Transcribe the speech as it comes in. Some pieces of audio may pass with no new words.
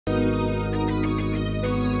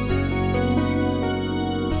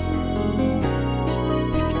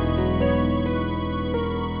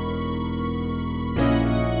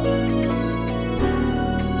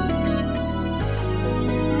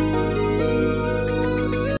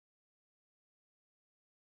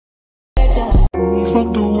Fuck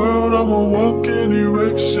the world, I'ma walk in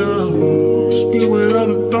erection. Spin without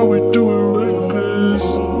a thought, we do it reckless.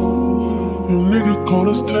 Your nigga call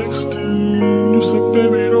us texting. You said,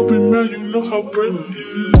 baby, don't be mad, you know how bread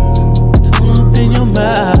is. Come up in your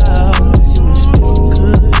mouth, you ain't speak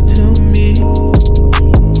good to me.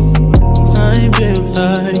 I ain't built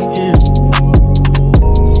like him,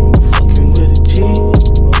 fucking with a G.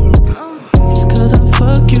 Just cause I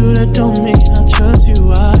fuck you, that don't mean I trust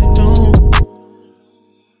you, I don't.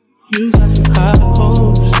 You got some high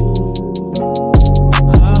hopes,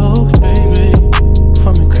 baby.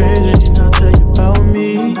 For me crazy, and I'll tell you about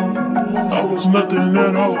me. I was nothing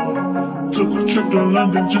at all. Took a trip to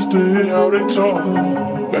London just to hear how they talk.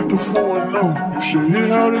 Back to 4-0, you should hear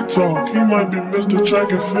how they talk. He might be Mr.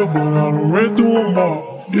 Track and Field, but I done ran through them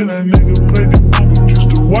all. Yeah, that nigga played the game, used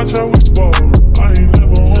to watch how we ball. I ain't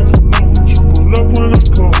never home for long, but you pull up when I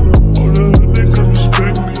call. All the hood niggas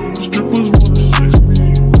respect me, strippers wanna sex me.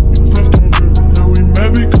 You left on me, now we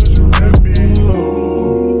mad because you let me low.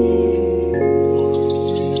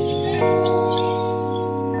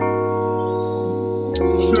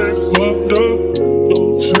 Say fucked up,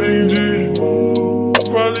 don't change it. I'd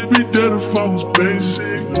probably be dead if I was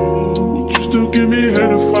basic. Would you still give me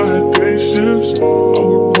head if I had patience? I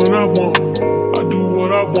work when I want, I do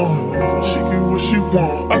what I want. She get what she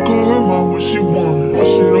want, I call her my what she want. I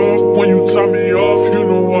shit off when you tie me off, you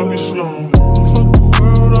know I'll be slow. Fuck the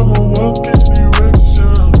world, I'ma walk in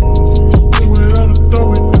erection. Spin without a thought,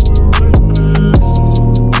 we do it reckless.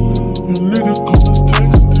 Your nigga call us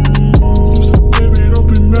texting. You said, baby, don't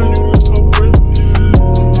be mad, you know how bread is.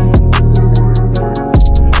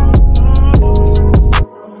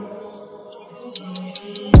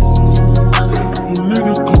 Your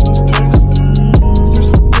nigga call us texting. You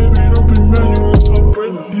said, baby, don't be mad, you know how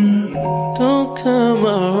bread is. Don't come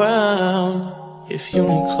around if you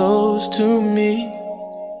ain't close to me.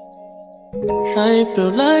 I ain't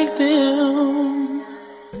built like them,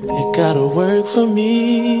 it gotta work for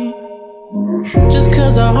me. Just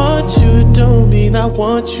cause I haunt you don't mean I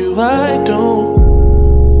want you, I don't.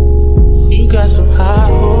 You got some high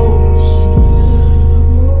hopes,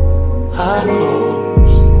 high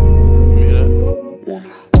hopes.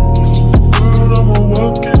 World, I'ma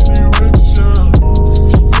walk in erection.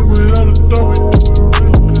 Spin without a thought, we do it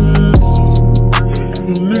reckless.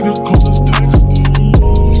 Your nigga call us texting.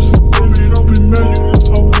 So baby, don't be mad, you know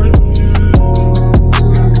how bread is.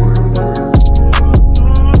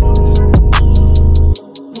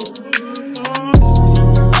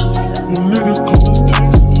 Your nigga call us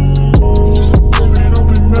texting. So baby, don't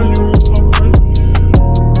be mad, you know how bread is.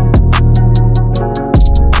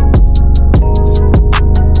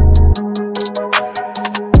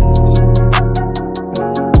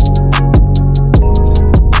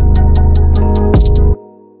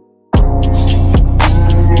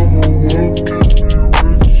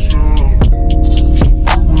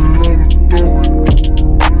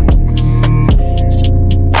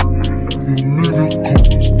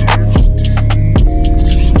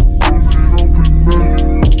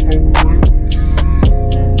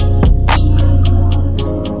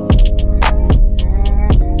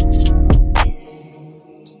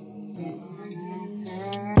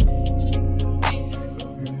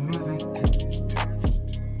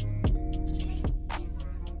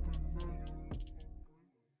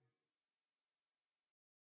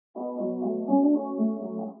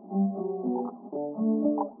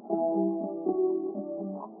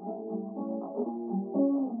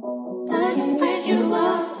 I can break you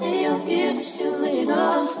off, lay your views, do it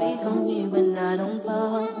all. Speak on me when I don't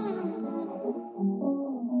blow.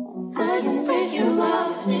 I can break you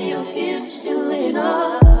off, lay your views, do it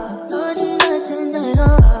all. No, do nothing at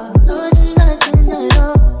all. No, do nothing at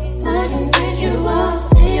all. I can break you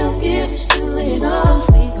off, lay your views, do it all.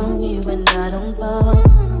 Speak on me when I don't blow.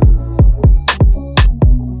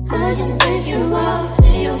 I can break you off,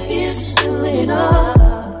 lay your views, do it all.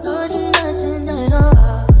 No, do nothing at all.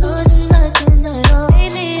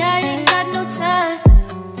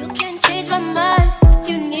 My mind, what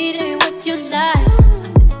you need and what you like.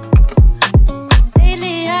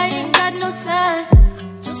 Lately I ain't got no time.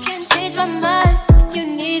 You can change my mind, what you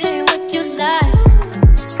need and what you like.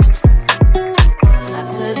 I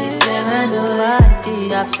could be paranoid, the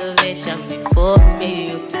observation before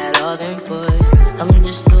me. You had all them boys, I'm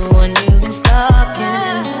just the one you've been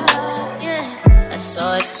stalking. I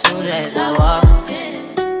saw it soon as I walked in.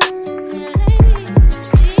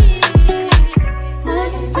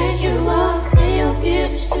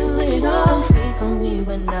 Do it all. Speak on me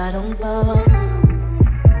when I don't blow.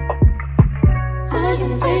 I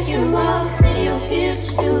can break you off, lay your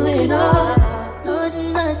views, do it all. No, do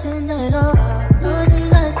nothing at all. No,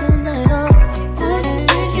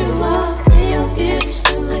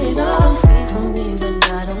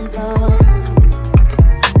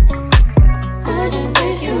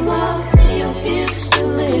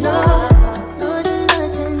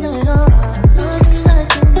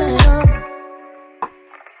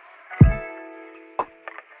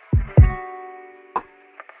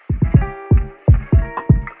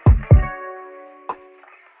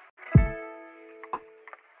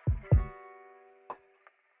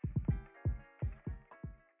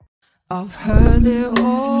 I've heard it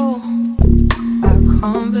all. Our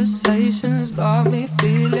conversations got me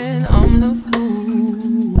feeling I'm the fool.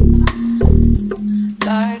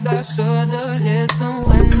 Like I should've listened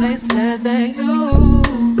when they said that you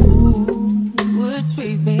would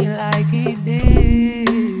treat me like he did.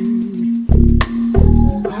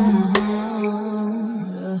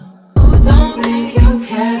 Oh, don't think you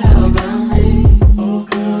care about me. Oh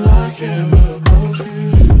girl, I care about you,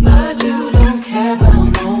 but you don't care about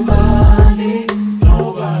nobody.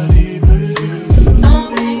 nobody but you. Don't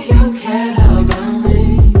think you care about me.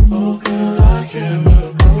 Oh girl, I care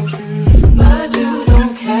about you, But you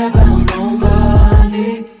don't care about nobody.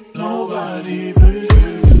 nobody but you.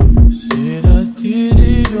 Said I did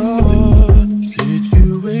it all.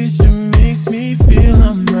 Situation makes me feel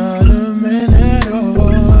I'm not a man at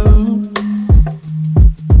all.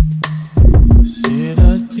 Said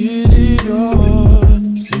I did it all.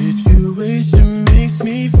 Situation makes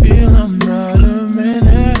me feel I'm not a man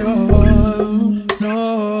at all. No,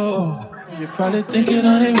 you're probably thinking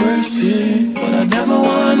I ain't worth shit, but I never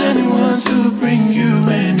want anyone to bring you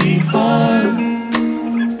any harm.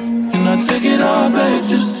 And I take it all back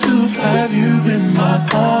just to have you in my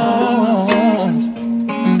arms.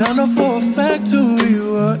 And I know for a fact who we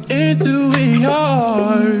were into, we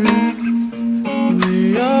are.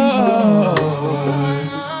 We are.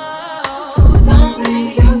 Don't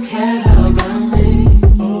think you care about me.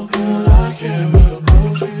 Oh girl, I care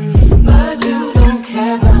about you, But you don't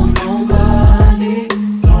care about nobody.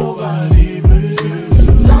 nobody but you.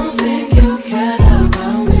 Don't think you care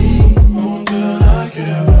about me. Oh girl, I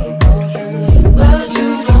care about you, But you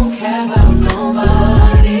don't care about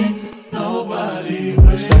nobody. nobody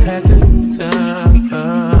but you. I had the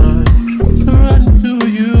time to run to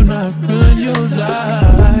you, not put your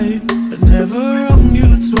life. I never wrong you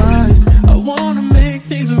twice. I wanna make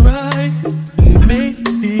things right, and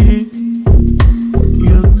maybe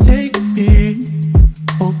you'll take me.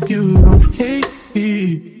 Hope you don't hate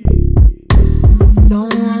me.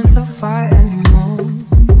 Don't want to fight anymore.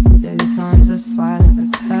 Daytimes are silent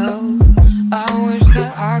as hell. I wish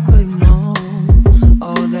that I could know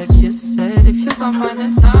all that you said. If you can find the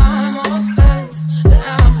time or space, then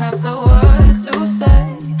I don't have the words to say.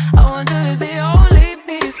 I wonder if the only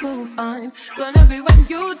peace we'll find gonna be when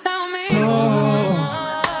you tell me.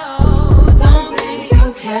 Don't think you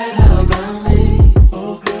care about me.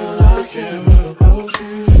 Oh girl, I care about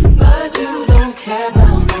you, But you don't care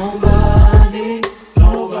about nobody.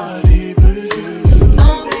 nobody but you.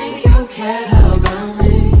 Don't think you care about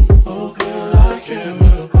me. Oh girl, I care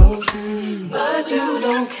about you, But you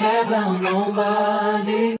don't care about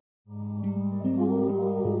nobody.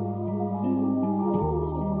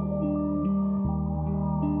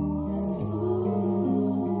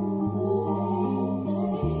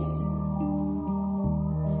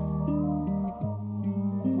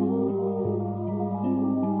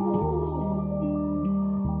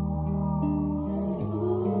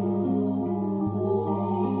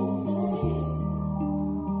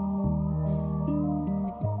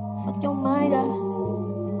 Fuck your mind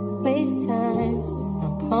up, waste time.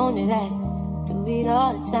 I'm prone to that, do it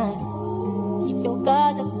all the time. Keep your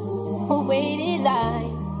guards up, we'll wait in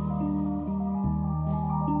line.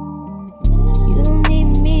 You don't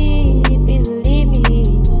need me, please believe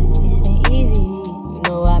me. This ain't easy, you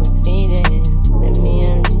know I've been feeding. Let me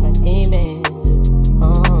unleash my demons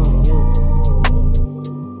on you.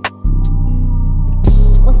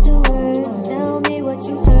 What's the word? Tell me what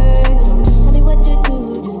you heard. Tell me what to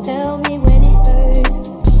do, just tell me when it hurts.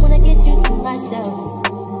 When I get you to myself,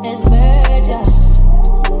 there's murder.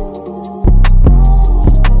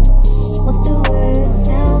 What's the word?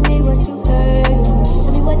 Tell me what you heard.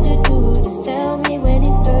 Tell me what to do, just tell me when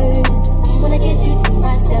it hurts. When I get you to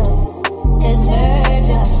myself, there's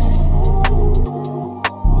murder.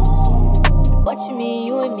 What you mean,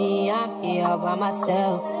 you and me, I'm here all by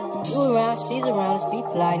myself. You around, she's around, let's be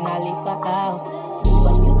polite, not leave her out.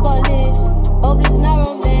 What you call this? Hope it's not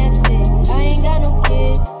romantic. I ain't got no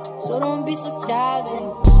kids, so don't be so childish.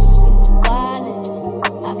 Wildin',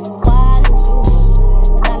 I be wildin' too.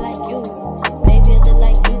 Not like you, so maybe I look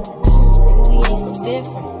like you. Maybe we ain't so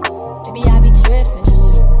different. Maybe I be trippin'.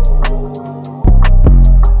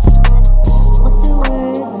 What's the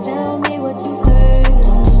word? Tell me what you heard.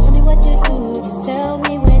 Tell me what to do, just tell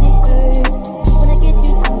me when it hurts. When I get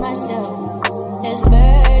you to myself, there's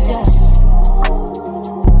murder.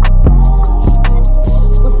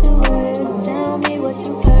 What's the word? Tell me what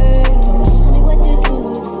you heard. Tell me what to do,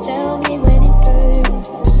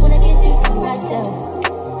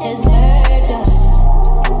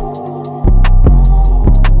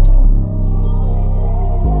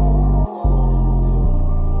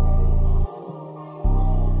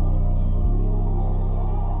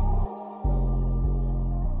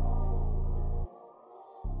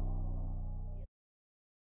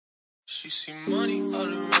 She see money all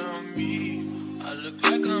around me. I look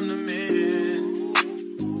like I'm the man.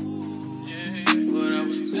 Yeah, but I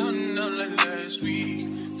was down and out like last week.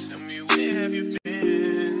 Tell me, where have you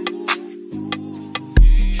been?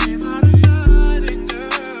 Yeah, came out of hiding,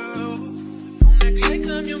 girl. Don't act like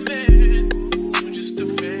I'm your man. You're just a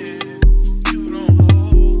fan. You don't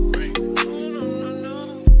hold ring. No, no, no,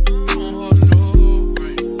 no. Don't hold no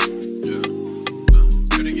ring. Yeah.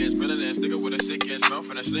 Good against spilling ass nigga with a sick ass mouth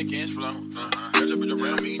and a slick ass flow. Catch up with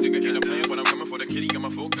around me, nigga, ain't a plan when I'm coming for the kitty, got my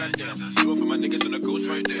full goddamn. Do it for my niggas and the ghost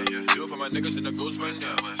right there. Do it for my niggas and the ghost right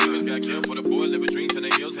now. Niggas got killed for the boy, living dreams in the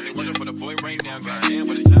hills, and they watching for the boy right now. Goddamn,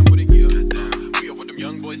 what a time, what a year. We are what them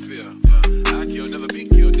young boys feel. I kill, never be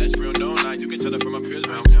killed, that's real, no lie. You can tell it from my peers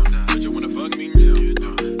right now. But you wanna fuck me now,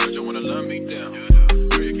 but you wanna love me down.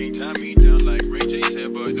 Girl, you can't tie me down like Ray J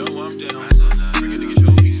said, but no, I'm down. Bring a nigga,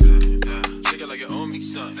 show me something. Shake it like you owe me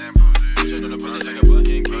something. Push it on the button like a button,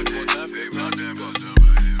 keep on time, fake round.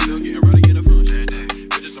 Still getting ready in the function.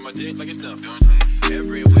 Bitches on my dick like it's nothing.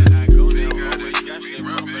 Everywhere I go now, always got shit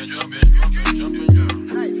jumping.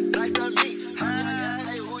 Hey, nice to meet.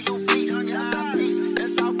 Hey, who you be? Yeah, peace.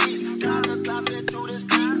 That's South Beach. Got her clapping to this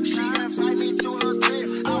beat. She invite me to her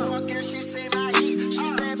crib. I walk in, she see my heat. She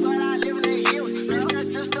said, but I live in the hills. Bitch,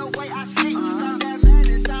 that's just the way I sleep. Stop that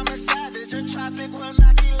madness, I'm a savage. In traffic with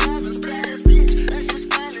Mac 11s. Bad bitch, and she's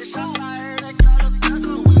Spanish. I'm fired, they got a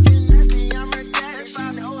vessel. We get nasty, I'm a daddy. She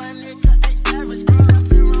know a nigga ain't average. Ain't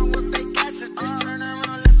nothing wrong with fake acid. Bitch, turn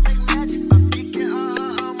around, let's make magic. I'm geeking,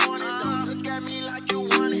 I'm on it. Don't look at me like you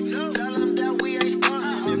want it. Tell them that we ain't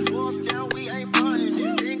stunting. If fourth down, we ain't butting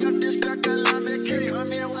it. Think of this truck alarming. Can't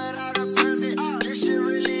come here without a permit. This shit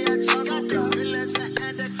really a jungle. Can feel us and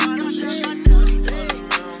the corner.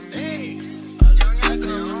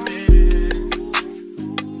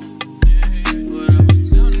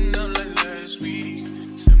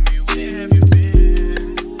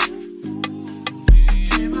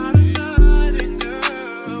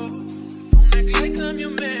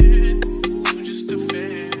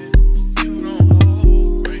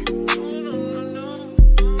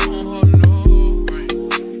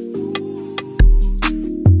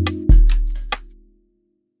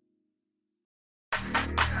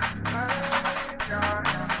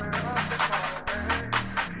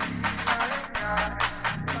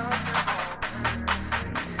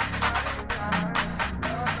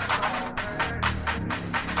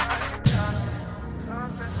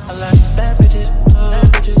 I like bad bitches, bad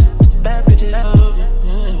bitches, bad bitches,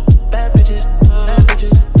 bad bitches, bad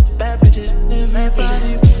bitches, bad bitches, bad bitches,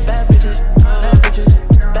 bad bitches,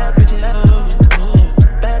 bad bitches,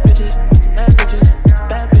 bad bitches, bad bitches, bad bitches,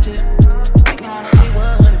 bad bitches.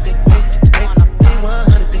 P100 think,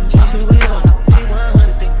 P100 think, chase it with up.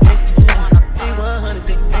 P100 think, P100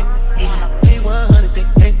 think, P100 think,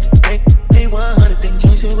 P100 think,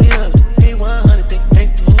 chase it with up. P100 think,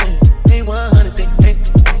 P100 think.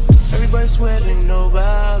 Everybody swear they know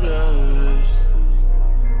about us,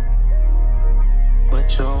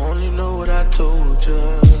 but you only know what I told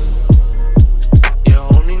you. You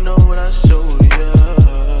only know what I showed you.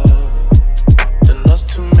 Done lost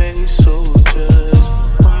too many soldiers.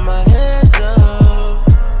 Put my hands up.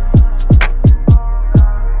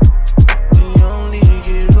 We only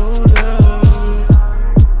get older,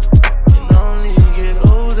 and only get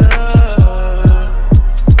older.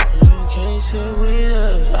 You can't sit with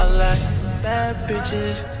us. I like bad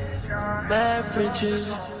bitches, bad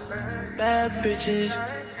riches, bad bitches,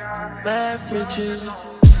 bad riches,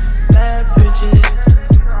 bad bitches,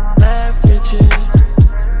 bad riches,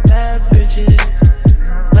 bad bitches,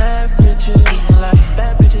 bad riches. I like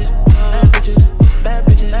bad bitches, bad bitches, bad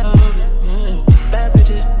bitches, bad bitches, bad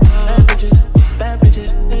bitches, bad bitches,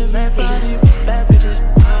 bad bitches,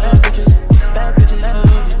 bad bitches, bad bitches,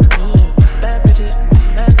 bad bitches, bad bitches,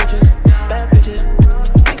 bad bitches, bad bitches.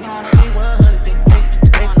 P100 think,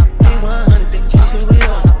 P100 think, chase it with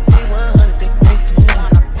up. P100 think,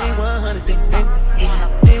 P100 think,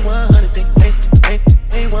 P100 think,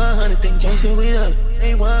 P100 think, chase it with up.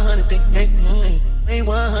 P100 think,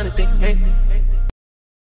 P100 think,